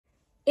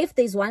If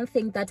there's one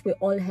thing that we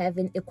all have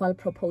in equal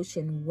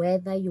proportion,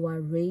 whether you are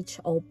rich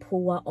or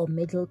poor or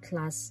middle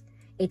class,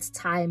 it's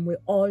time. We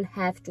all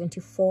have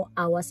 24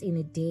 hours in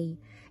a day.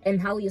 And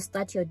how you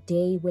start your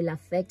day will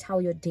affect how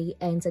your day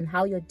ends. And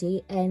how your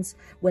day ends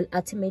will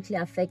ultimately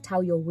affect how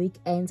your week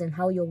ends. And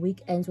how your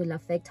week ends will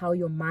affect how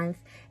your month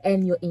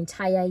and your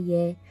entire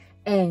year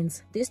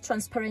ends. This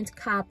transparent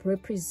cup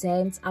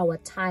represents our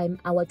time,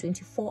 our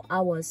 24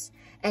 hours.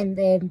 And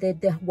then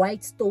the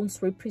white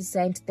stones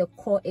represent the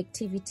core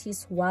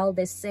activities, while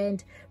the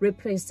sand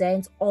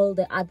represents all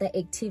the other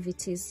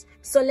activities.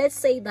 So let's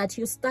say that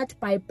you start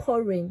by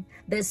pouring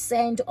the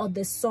sand or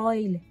the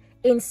soil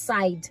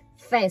inside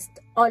first,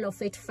 all of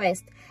it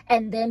first,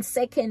 and then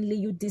secondly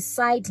you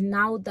decide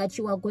now that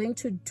you are going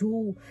to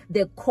do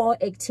the core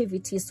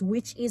activities,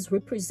 which is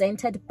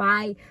represented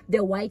by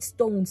the white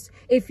stones.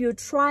 If you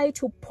try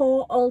to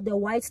pour all the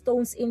white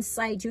stones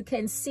inside, you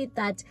can see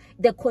that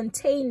the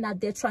container,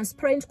 the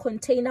transparent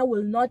container,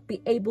 will not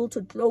be able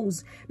to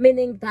close,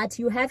 meaning that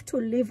you have to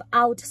leave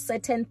out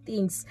certain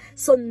things.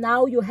 So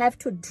now you have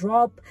to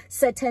drop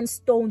certain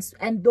stones,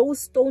 and those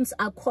stones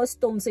are core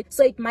stones.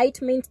 So it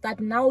might mean that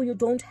now you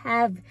don't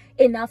have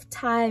enough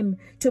time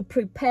to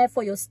prepare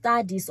for your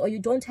studies, or you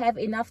don't have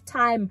enough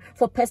time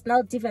for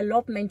personal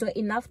development, or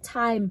enough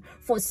time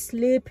for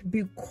sleep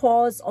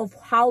because of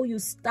how you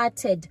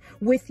started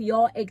with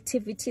your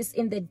activities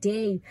in the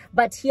day.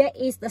 But here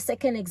is the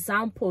second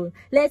example.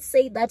 Let's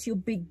say that you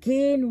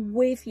begin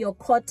with your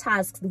core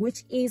tasks,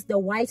 which is the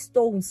white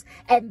stones,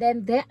 and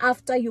then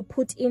thereafter you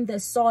put in the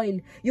soil.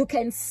 You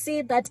can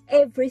see that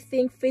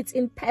everything fits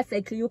in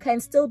perfectly. You can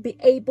still be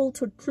able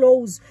to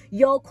close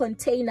your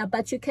container,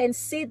 but you can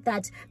see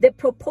that the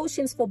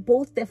proportions for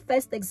both the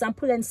first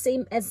example and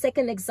same as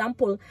second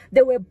example,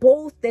 they were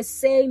both the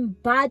same,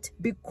 but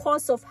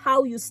because of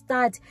how you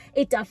start,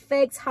 it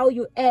affects how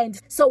you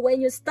end. So when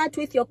you start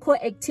with your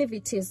core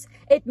activities,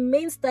 it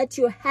means that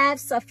you have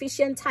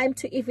sufficient time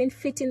to even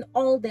fit in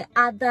all the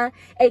other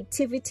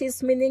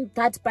activities, meaning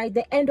that by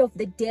the end of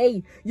the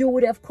day, you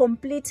would have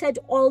completed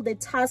all the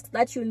tasks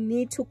that you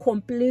need to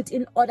complete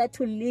in order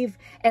to live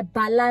a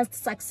balanced,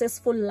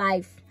 successful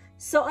life.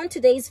 So on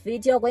today's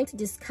video, I'm going to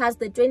discuss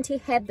the 20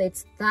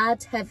 habits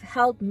that have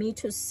helped me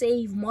to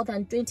save more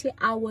than 20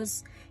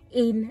 hours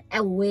in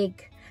a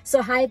week.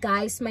 So hi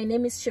guys, my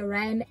name is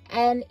XIREN,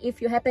 and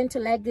if you happen to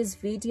like this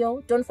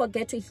video, don't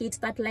forget to hit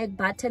that like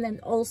button and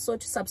also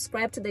to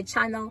subscribe to the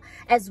channel,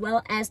 as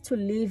well as to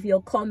leave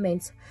your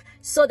comments.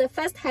 So the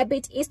first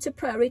habit is to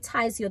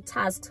prioritize your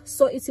tasks.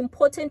 So it's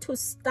important to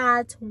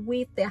start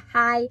with the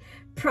high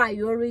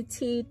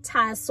priority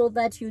tasks so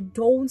that you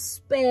don't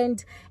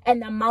spend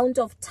an amount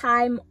of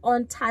time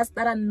on tasks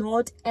that are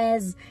not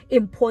as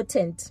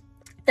important.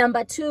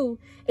 Number two,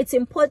 it's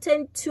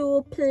important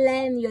to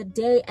plan your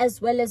day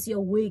as well as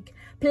your week.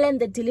 Plan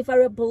the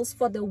deliverables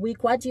for the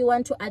week. What do you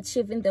want to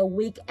achieve in the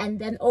week? And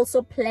then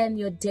also plan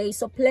your day.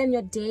 So plan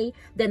your day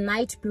the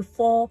night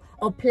before,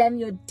 or plan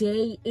your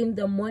day in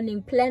the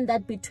morning. Plan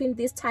that between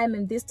this time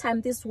and this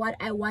time, this is what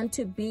I want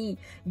to be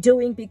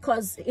doing,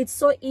 because it's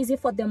so easy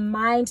for the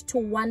mind to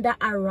wander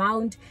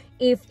around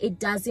if it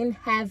doesn't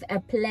have a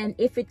plan,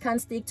 if it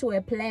can't stick to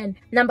a plan.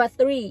 Number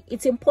three,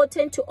 it's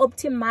important to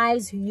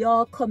optimize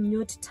your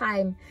commute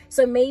time.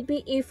 So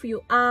maybe if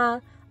you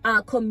are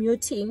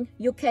commuting,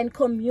 you can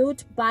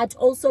commute but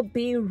also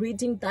be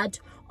reading that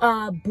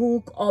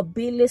book or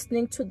be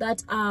listening to that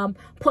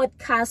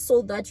podcast,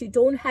 so that you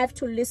don't have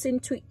to listen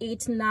to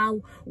it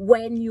now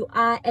when you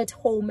are at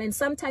home. And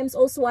sometimes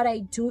also what I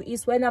do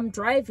is when I'm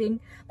driving,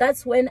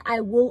 that's when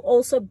I will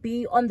also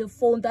be on the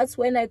phone. That's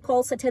when I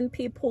call certain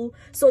people,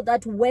 so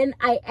that when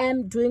I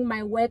am doing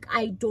my work,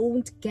 I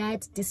don't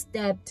get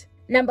disturbed.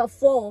 Number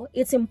four,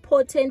 it's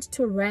important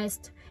to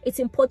rest. It's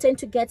important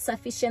to get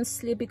sufficient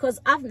sleep, because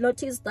I've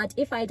noticed that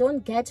if I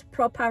don't get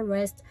proper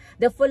rest,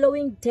 the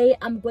following day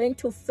I'm going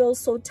to feel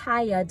so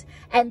tired,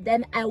 and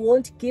then I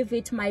won't give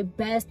it my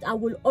best. I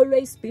will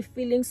always be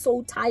feeling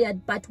so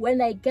tired. But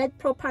when I get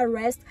proper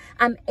rest,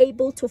 I'm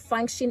able to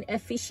function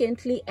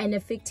efficiently and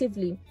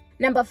effectively.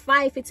 Number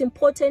five, it's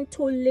important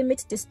to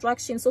limit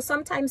distractions. So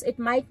sometimes it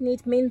might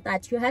mean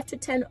that you have to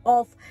turn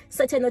off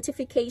certain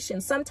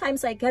notifications.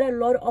 Sometimes I get a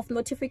lot of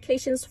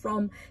notifications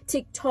from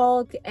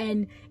TikTok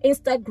and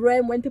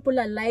Instagram when people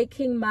are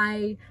liking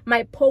my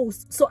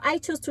posts. So I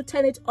choose to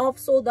turn it off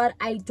so that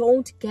I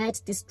don't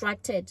get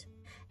distracted.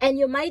 And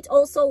you might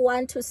also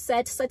want to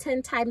set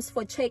certain times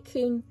for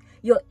checking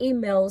your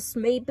emails.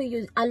 Maybe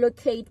you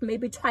allocate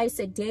maybe twice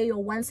a day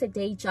or once a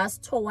day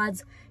just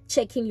towards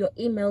checking your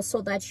email,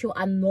 so that you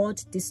are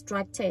not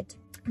distracted.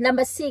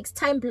 Number six,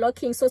 time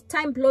blocking. So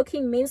time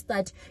blocking means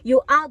that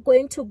you are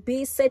going to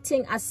be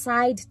setting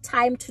aside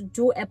time to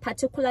do a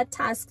particular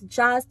task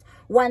just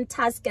one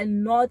task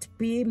and not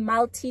be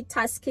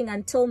multitasking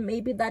until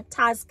maybe that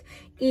task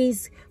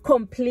is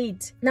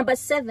complete. Number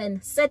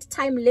 7, set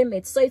time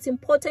limits. So it's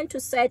important to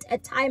set a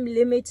time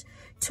limit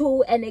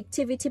to an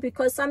activity,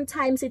 because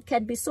sometimes it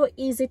can be so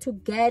easy to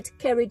get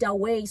carried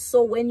away.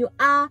 So when you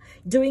are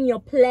doing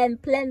your plan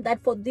that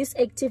for this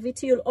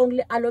activity you'll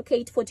only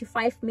allocate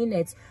 45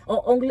 minutes,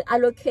 or only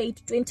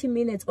allocate 20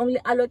 minutes, only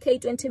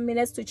allocate 20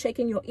 minutes to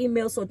checking your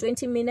emails, or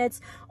 20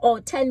 minutes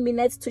or 10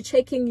 minutes to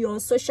checking your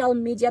social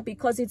media,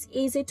 because it's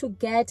easy to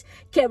get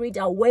carried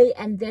away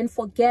and then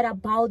forget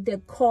about the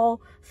core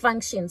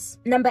functions.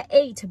 Number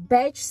 8,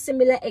 batch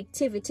similar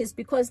activities,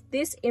 because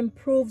this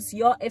improves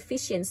your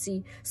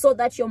efficiency so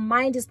that your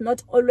mind is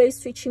not always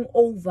switching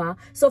over.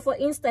 So for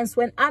instance,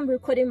 when I'm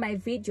recording my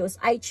videos,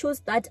 I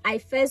choose that I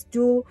first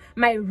do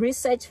my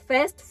research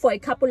first for a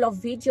couple of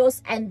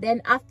videos, and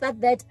then after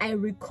that I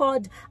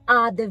record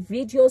the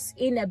videos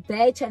in a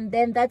batch, and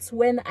then that's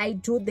when I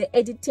do the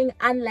editing,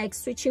 unlike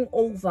switching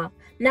over.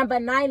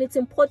 Number 9, it's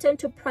important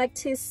to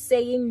practice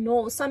saying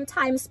no.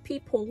 Sometimes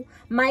people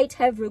might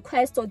have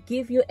requests or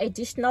give you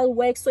additional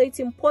work, so it's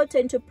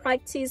important to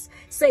practice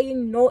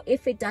saying no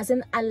if it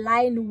doesn't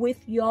align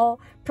with your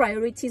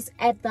priorities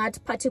at that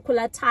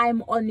particular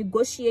time, or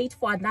negotiate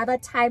for another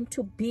time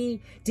to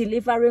be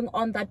delivering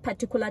on that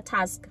particular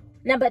task.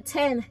 Number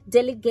 10,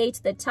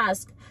 delegate the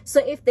task. So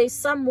if there's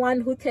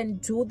someone who can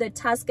do the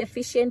task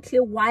efficiently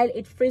while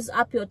it frees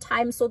up your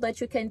time so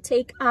that you can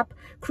take up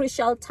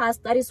crucial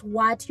tasks, that is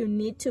what you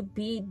need to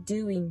be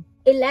doing.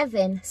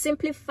 11,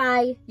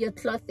 simplify your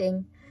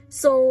clothing.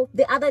 So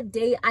the other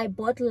day I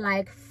bought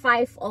like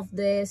 5 of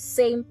the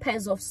same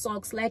pairs of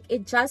socks. Like,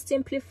 it just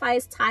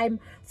simplifies time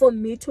for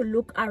me to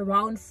look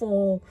around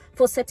for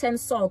certain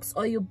socks,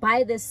 or you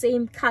buy the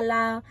same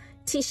color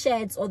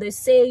t-shirts or the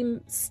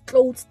same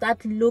clothes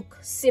that look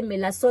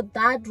similar. So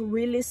that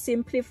really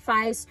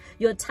simplifies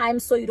your time,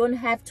 so you don't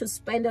have to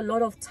spend a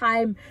lot of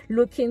time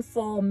looking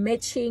for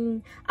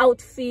matching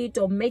outfit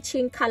or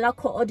matching color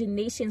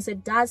coordinations.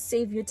 It does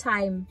save you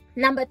time.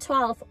 Number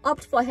 12,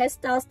 opt for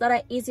hairstyles that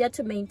are easier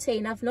to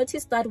maintain. I've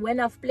noticed that when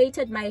I've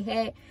plaited my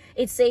hair,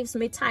 it saves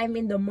me time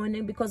in the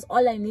morning, because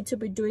all I need to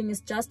be doing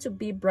is just to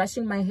be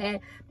brushing my hair.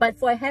 But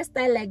for a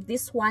hairstyle like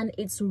this one,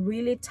 it's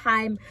really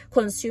time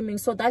consuming.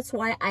 So that's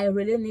why I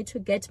really need to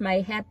get my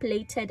hair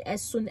plaited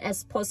as soon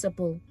as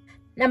possible.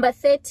 Number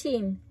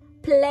 13,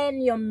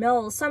 plan your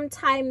meal.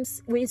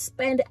 Sometimes we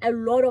spend a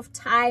lot of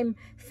time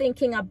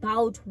thinking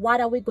about what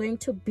are we going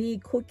to be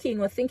cooking,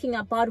 or thinking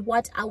about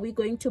what are we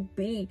going to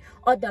be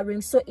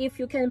ordering. So if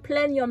you can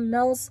plan your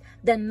meals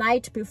the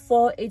night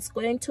before, it's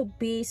going to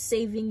be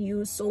saving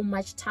you so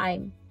much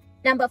time.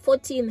 Number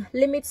 14,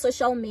 limit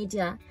social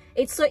media.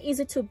 It's so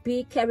easy to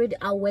be carried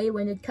away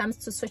when it comes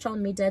to social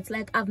media. It's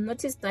like, I've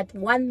noticed that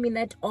 1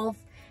 minute of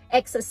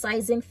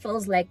exercising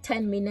feels like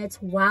 10 minutes,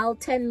 while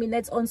 10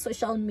 minutes on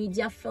social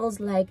media feels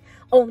like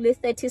only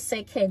 30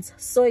 seconds.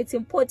 So it's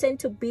important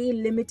to be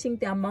limiting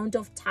the amount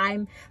of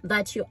time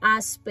that you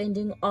are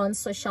spending on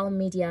social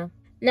media.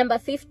 Number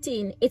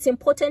 15, it's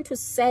important to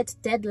set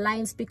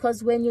deadlines,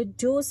 because when you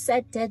do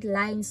set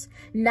deadlines,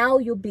 now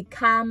you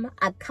become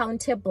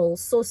accountable.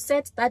 So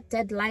set that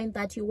deadline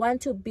that you want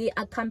to be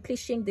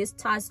accomplishing this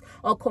task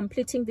or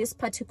completing this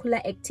particular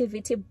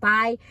activity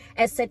by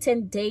a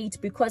certain date,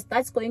 because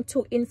that's going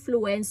to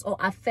influence or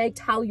affect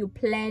how you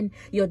plan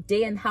your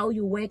day and how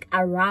you work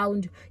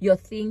around your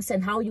things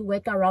and how you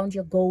work around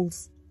your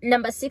goals.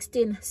 Number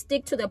 16,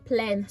 stick to the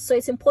plan. So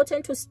it's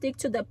important to stick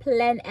to the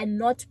plan and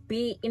not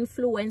be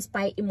influenced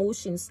by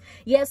emotions.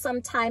 Yes,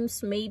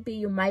 sometimes maybe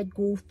you might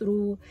go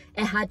through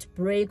a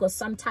heartbreak, or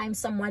sometimes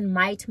someone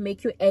might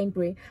make you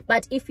angry.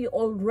 But if you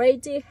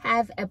already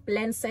have a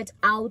plan set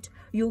out,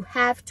 you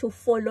have to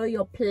follow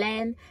your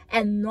plan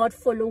and not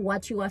follow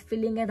what you are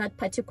feeling at that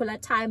particular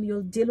time.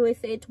 You'll deal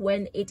with it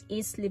when it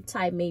is sleep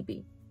time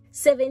maybe.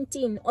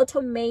 17,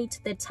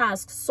 automate the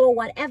task. So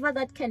whatever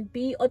that can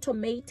be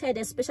automated,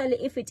 especially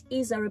if it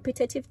is a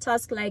repetitive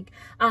task, like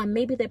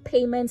maybe the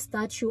payments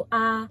that you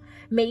are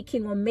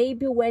making, or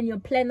maybe when your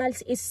planner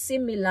is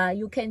similar,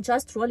 you can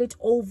just roll it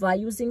over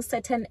using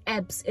certain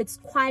apps. It's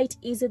quite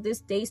easy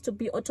these days to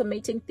be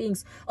automating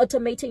things,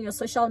 automating your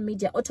social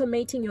media,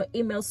 automating your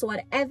email. So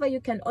whatever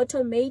you can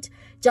automate,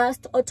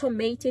 just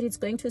automate it. It's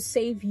going to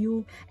save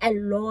you a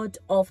lot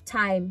of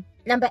time.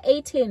 Number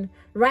 18,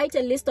 write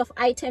a list of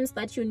items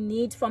that you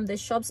need from the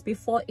shops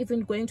before even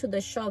going to the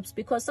shops,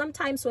 because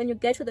sometimes when you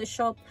get to the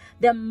shop,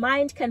 the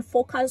mind can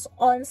focus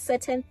on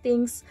certain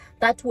things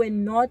that were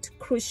not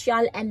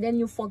crucial, and then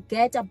you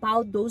forget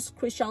about those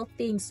crucial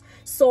things.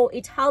 So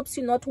it helps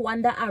you not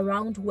wander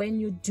around when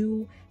you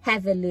do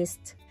have a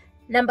list.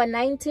 Number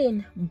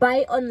 19,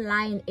 buy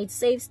online. It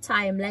saves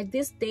time. Like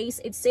these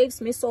days, it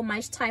saves me so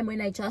much time when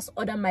I just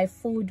order my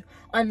food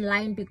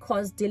online,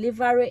 because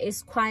delivery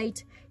is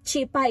quite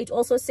cheaper. It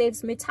also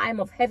saves me time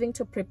of having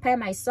to prepare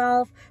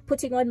myself,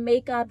 putting on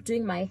makeup,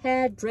 doing my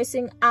hair,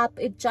 dressing up.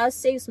 It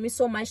just saves me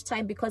so much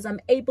time because I'm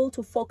able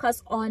to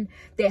focus on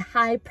the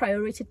high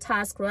priority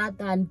task rather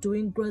than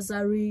doing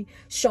grocery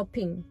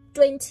shopping.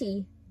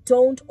 20,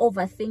 don't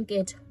overthink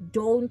it.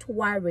 Don't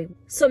worry.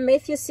 So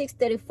Matthew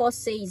 6:34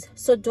 says,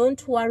 so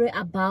don't worry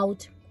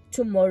about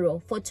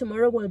tomorrow, for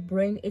tomorrow will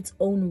bring its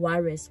own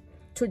worries.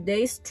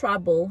 Today's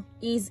trouble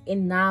is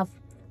enough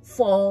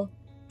for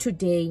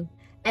today.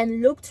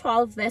 And Luke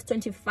 12 verse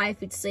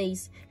 25, it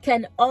says,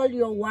 can all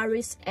your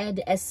worries add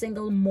a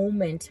single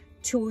moment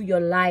to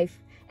your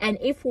life? And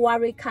if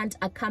worry can't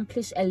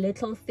accomplish a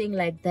little thing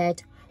like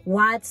that,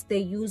 what's the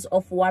use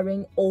of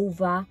worrying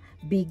over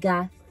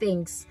bigger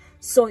things?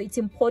 So it's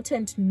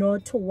important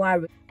not to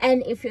worry.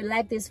 And if you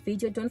like this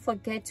video, don't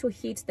forget to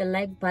hit the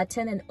like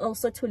button and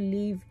also to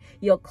leave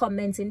your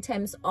comments in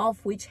terms of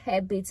which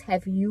habits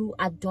have you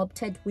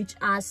adopted which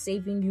are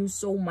saving you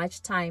so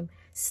much time.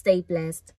 Stay blessed.